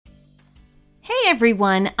Hey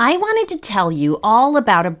everyone, I wanted to tell you all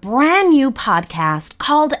about a brand new podcast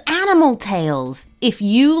called Animal Tales. If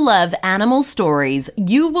you love animal stories,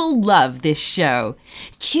 you will love this show.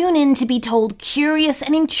 Tune in to be told curious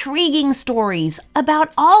and intriguing stories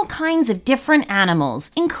about all kinds of different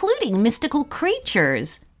animals, including mystical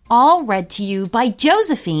creatures. All read to you by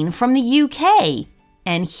Josephine from the UK.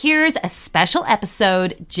 And here's a special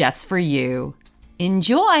episode just for you.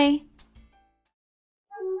 Enjoy!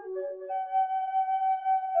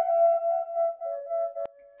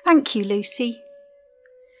 Thank you, Lucy.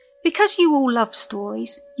 Because you all love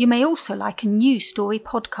stories, you may also like a new story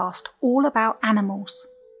podcast all about animals.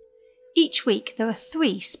 Each week there are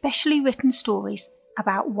 3 specially written stories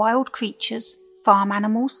about wild creatures, farm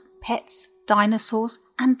animals, pets, dinosaurs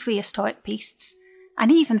and prehistoric beasts,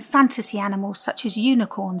 and even fantasy animals such as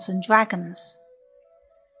unicorns and dragons.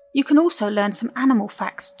 You can also learn some animal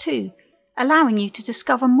facts too, allowing you to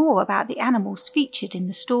discover more about the animals featured in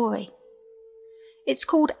the story. It's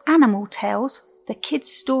called Animal Tales, the Kids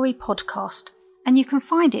Story Podcast, and you can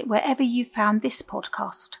find it wherever you found this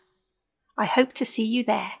podcast. I hope to see you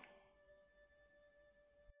there.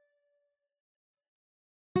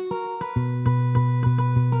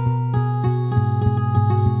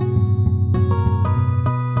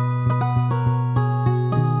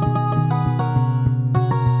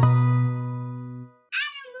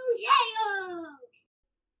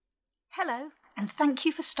 Hello, and thank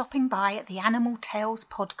you for stopping by at the Animal Tales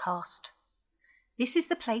podcast. This is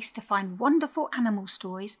the place to find wonderful animal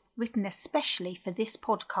stories written especially for this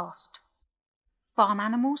podcast. Farm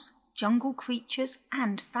animals, jungle creatures,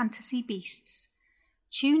 and fantasy beasts.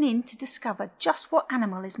 Tune in to discover just what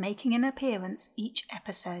animal is making an appearance each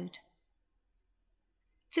episode.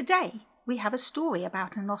 Today, we have a story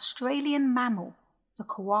about an Australian mammal, the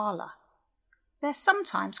koala. They're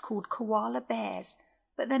sometimes called koala bears,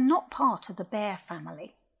 but they're not part of the bear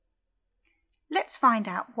family. Let's find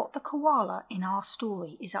out what the koala in our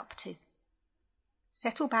story is up to.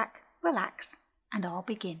 Settle back, relax, and I'll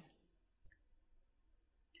begin.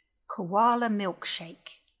 Koala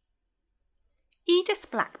Milkshake.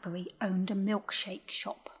 Edith Blackberry owned a milkshake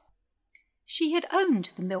shop. She had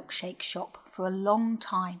owned the milkshake shop for a long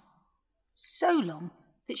time. So long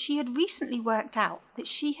that she had recently worked out that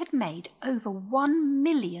she had made over 1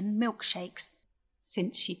 million milkshakes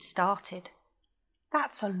since she'd started.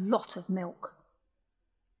 That's a lot of milk.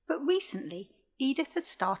 But recently, Edith had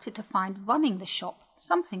started to find running the shop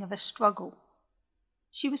something of a struggle.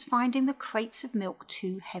 She was finding the crates of milk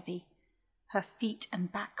too heavy. Her feet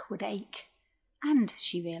and back would ache. And,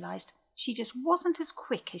 she realised, she just wasn't as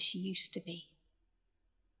quick as she used to be.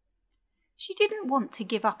 She didn't want to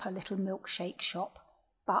give up her little milkshake shop,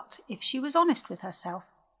 but if she was honest with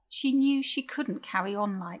herself, she knew she couldn't carry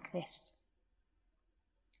on like this.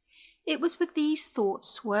 It was with these thoughts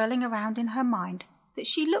swirling around in her mind that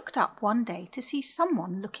she looked up one day to see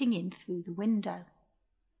someone looking in through the window.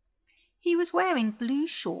 He was wearing blue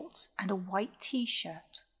shorts and a white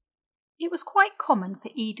t-shirt. It was quite common for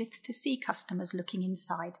Edith to see customers looking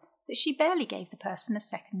inside that she barely gave the person a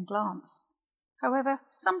second glance. However,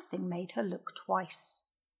 something made her look twice.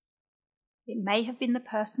 It may have been the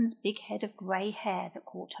person's big head of grey hair that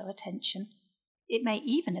caught her attention. It may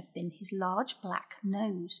even have been his large black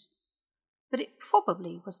nose. But it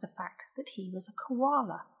probably was the fact that he was a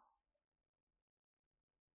koala.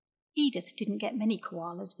 Edith didn't get many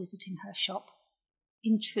koalas visiting her shop.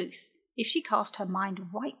 In truth, if she cast her mind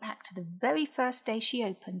right back to the very first day she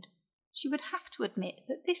opened, she would have to admit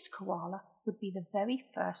that this koala would be the very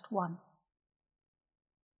first one.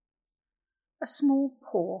 A small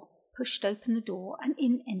paw pushed open the door and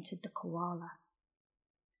in entered the koala.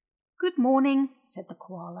 "Good morning," said the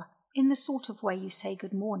koala, in the sort of way you say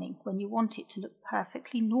good morning when you want it to look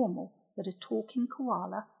perfectly normal that a talking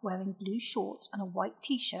koala wearing blue shorts and a white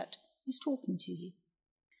t-shirt is talking to you.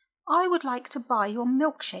 "I would like to buy your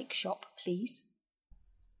milkshake shop, please."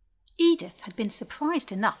 Edith had been surprised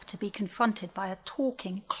enough to be confronted by a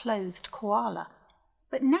talking, clothed koala,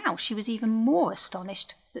 but now she was even more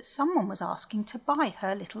astonished that someone was asking to buy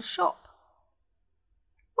her little shop.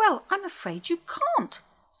 "Well, I'm afraid you can't,"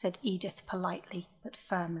 said Edith politely but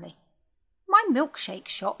firmly. "My milkshake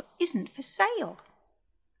shop isn't for sale."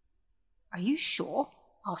 "Are you sure?"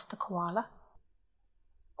 asked the koala.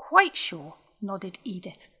 "Quite sure," nodded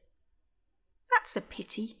Edith. "That's a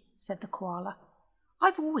pity," said the koala.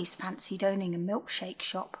 "I've always fancied owning a milkshake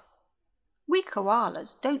shop. We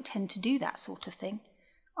koalas don't tend to do that sort of thing.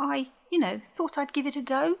 I thought I'd give it a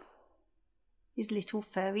go." His little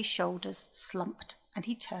furry shoulders slumped and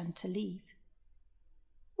he turned to leave.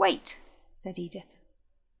 "Wait," said Edith.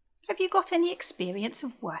 Have you got any experience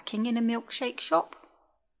of working in a milkshake shop?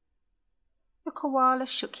 The koala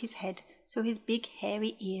shook his head so his big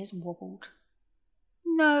hairy ears wobbled.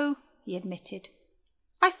 No, he admitted.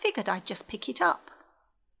 I figured I'd just pick it up.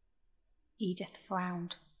 Edith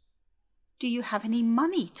frowned. Do you have any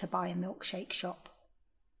money to buy a milkshake shop?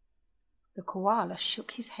 The koala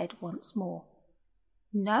shook his head once more.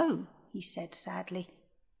 No, he said sadly.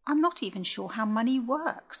 I'm not even sure how money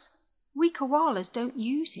works. We koalas don't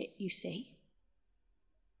use it, you see.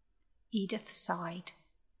 Edith sighed.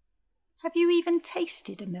 Have you even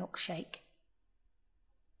tasted a milkshake?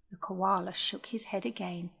 The koala shook his head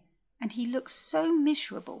again, and he looked so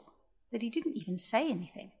miserable that he didn't even say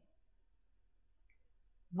anything.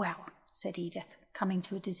 Well, said Edith, coming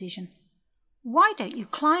to a decision, why don't you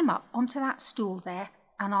climb up onto that stool there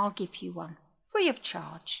and I'll give you one, free of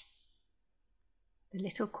charge. The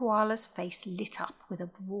little koala's face lit up with a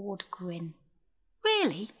broad grin.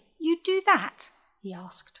 Really? You'd do that? He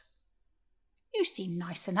asked. You seem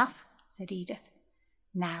nice enough, said Edith.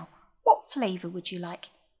 Now, what flavour would you like?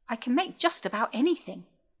 I can make just about anything.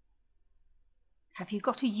 Have you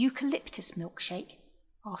got a eucalyptus milkshake?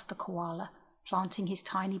 Asked the koala, planting his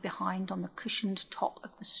tiny behind on the cushioned top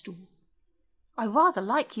of the stool. I rather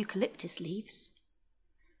like eucalyptus leaves.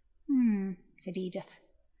 Said Edith.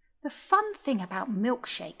 The fun thing about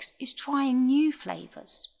milkshakes is trying new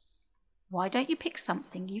flavours. Why don't you pick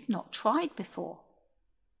something you've not tried before?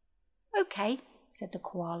 OK, said the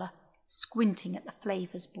koala, squinting at the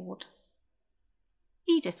flavours board.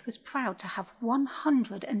 Edith was proud to have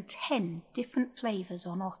 110 different flavours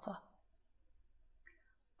on offer.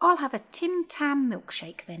 I'll have a Tim Tam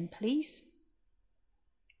milkshake then, please.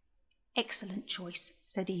 Excellent choice,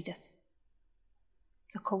 said Edith.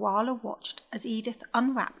 The koala watched as Edith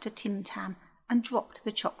unwrapped a Tim Tam and dropped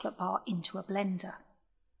the chocolate bar into a blender.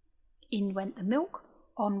 In went the milk,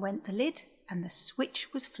 on went the lid, and the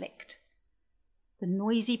switch was flicked. The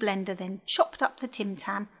noisy blender then chopped up the Tim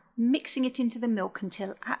Tam, mixing it into the milk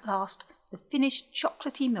until, at last, the finished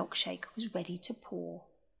chocolatey milkshake was ready to pour.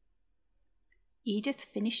 Edith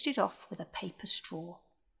finished it off with a paper straw.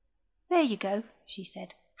 There you go, she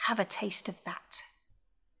said. Have a taste of that.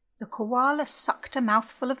 The koala sucked a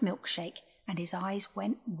mouthful of milkshake and his eyes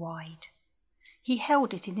went wide. He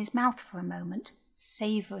held it in his mouth for a moment,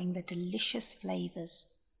 savouring the delicious flavours,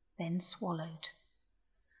 then swallowed.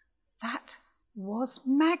 That was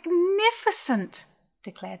magnificent,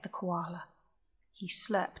 declared the koala. He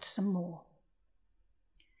slurped some more.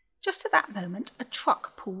 Just at that moment, a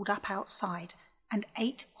truck pulled up outside, and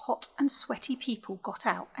 8 hot and sweaty people got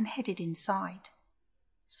out and headed inside.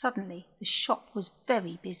 Suddenly, the shop was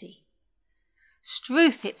very busy.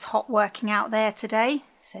 Struth, it's hot working out there today,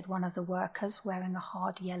 said one of the workers, wearing a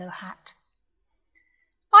hard yellow hat.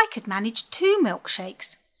 I could manage 2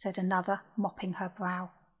 milkshakes, said another, mopping her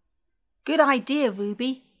brow. Good idea,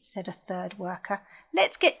 Ruby, said a third worker.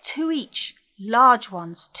 Let's get 2 each, large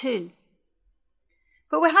ones too.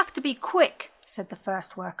 But we'll have to be quick, said the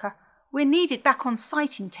first worker. We're needed back on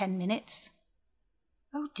site in 10 minutes.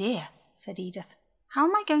 Oh dear, said Edith. How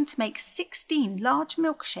am I going to make 16 large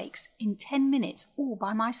milkshakes in 10 minutes all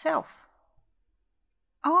by myself?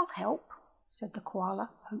 I'll help, said the koala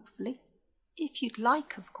hopefully. If you'd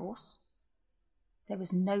like, of course. There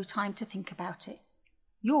was no time to think about it.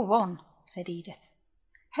 You're on, said Edith.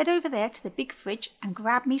 Head over there to the big fridge and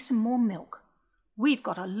grab me some more milk. We've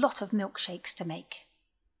got a lot of milkshakes to make.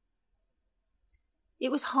 It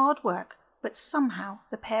was hard work, but somehow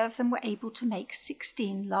the pair of them were able to make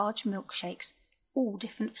 16 large milkshakes, all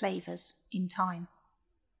different flavours, in time.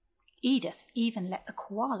 Edith even let the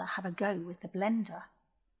koala have a go with the blender.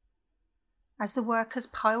 As the workers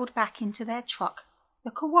piled back into their truck,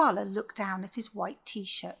 the koala looked down at his white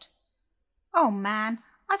t-shirt. Oh man,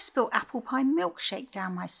 I've spilt apple pie milkshake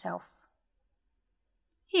down myself.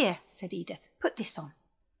 Here, said Edith, put this on.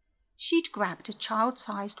 She'd grabbed a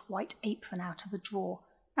child-sized white apron out of a drawer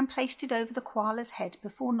and placed it over the koala's head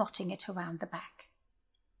before knotting it around the back.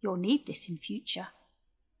 You'll need this in future.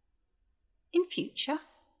 In future?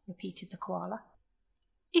 Repeated the koala.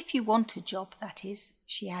 If you want a job, that is,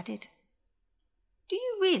 she added. Do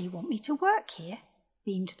you really want me to work here?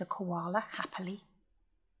 Beamed the koala happily.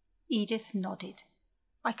 Edith nodded.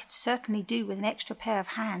 I could certainly do with an extra pair of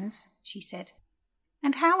hands, she said.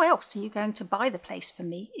 And how else are you going to buy the place for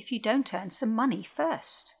me if you don't earn some money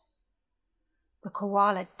first? The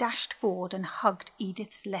koala dashed forward and hugged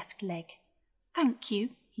Edith's left leg. Thank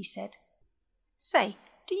you, he said. Say,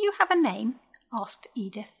 do you have a name? Asked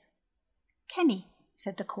Edith. Kenny,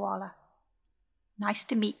 said the koala. Nice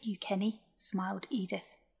to meet you, Kenny, smiled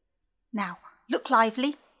Edith. Now, look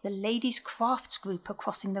lively. the ladies' crafts group are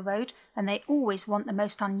crossing the road, and they always want the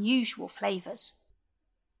most unusual flavours.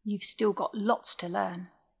 You've still got lots to learn."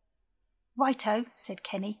 "Righto," said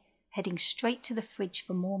Kenny, heading straight to the fridge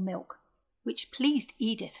for more milk, which pleased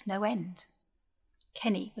Edith no end.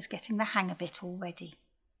 Kenny was getting the hang of it already.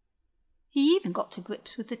 He even got to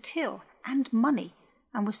grips with the till and money,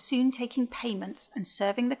 and was soon taking payments and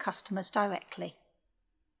serving the customers directly.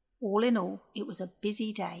 All in all, it was a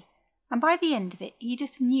busy day, and by the end of it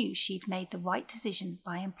Edith knew she'd made the right decision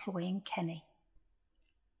by employing Kenny.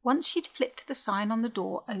 Once she'd flipped the sign on the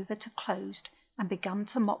door over to closed and begun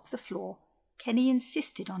to mop the floor, Kenny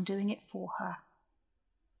insisted on doing it for her.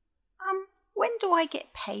 When do I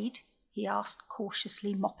get paid?" he asked,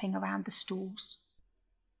 cautiously mopping around the stools.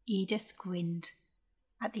 Edith grinned.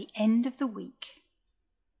 "At the end of the week."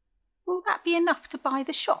 "Will that be enough to buy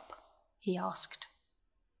the shop?" he asked.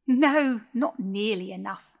 "No, not nearly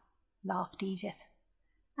enough," laughed Edith.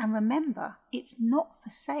 "And remember, it's not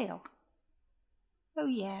for sale." "Oh,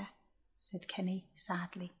 yeah," said Kenny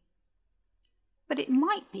sadly. "But it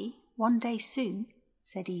might be one day soon,"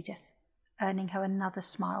 said Edith, earning her another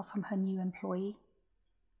smile from her new employee.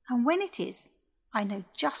 "And when it is, I know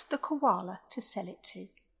just the koala to sell it to."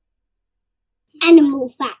 Animal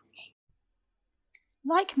fact.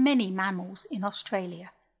 Like many mammals in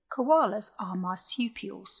Australia, koalas are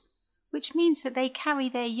marsupials, which means that they carry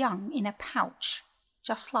their young in a pouch,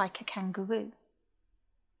 just like a kangaroo.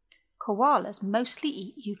 Koalas mostly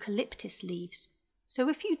eat eucalyptus leaves, so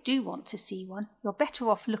if you do want to see one, you're better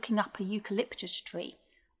off looking up a eucalyptus tree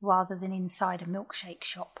rather than inside a milkshake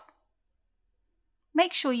shop.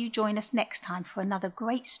 Make sure you join us next time for another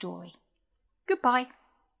great story. Goodbye.